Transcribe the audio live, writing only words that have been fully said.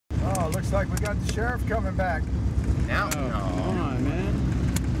Looks like we got the sheriff coming back. Now? Oh, come on, man.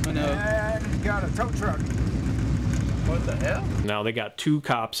 I know. And he's got a tow truck. What the hell? Now they got 2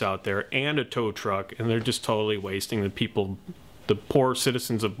 cops out there and a tow truck, and they're just totally wasting the people, the poor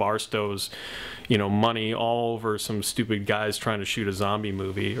citizens of Barstow's, you know, money all over some stupid guys trying to shoot a zombie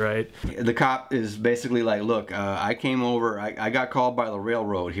movie, right? The cop is basically like, look, I came over, I got called by the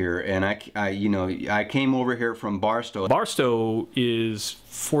railroad here, and I came over here from Barstow. Barstow is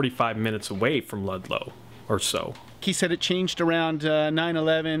 45 minutes away from Ludlow, or so. He said it changed around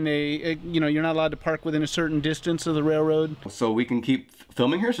 9/11. You know, you're not allowed to park within a certain distance of the railroad. So we can keep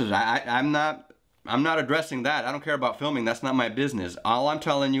filming here? So I'm not addressing that. I don't care about filming. That's not my business. All I'm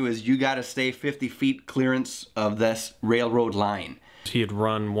telling you is you got to stay 50 feet clearance of this railroad line. He had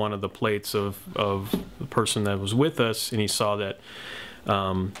run one of the plates of the person that was with us, and he saw that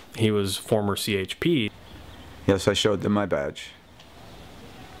he was former CHP. Yes, I showed them my badge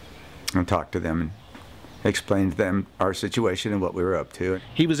and talked to them and explained to them our situation and what we were up to.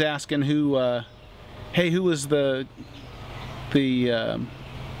 He was asking who, hey, who was the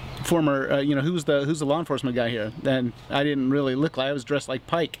former, you know, who's the law enforcement guy here? And I didn't really look like, I was dressed like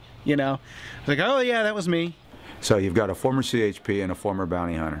Pike, you know. I was like, oh yeah, that was me. So you've got a former CHP and a former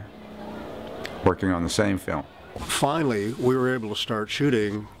bounty hunter working on the same film. Finally, we were able to start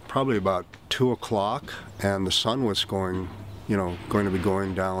shooting probably about 2 o'clock, and the sun was going to be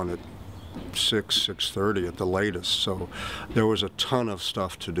going down at 6:30 at the latest. So there was a ton of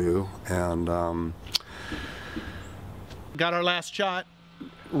stuff to do, and got our last shot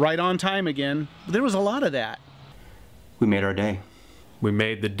right on time again. There was a lot of that. We made our day. We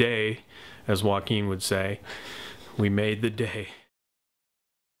made the day, as Joaquin would say. We made the day.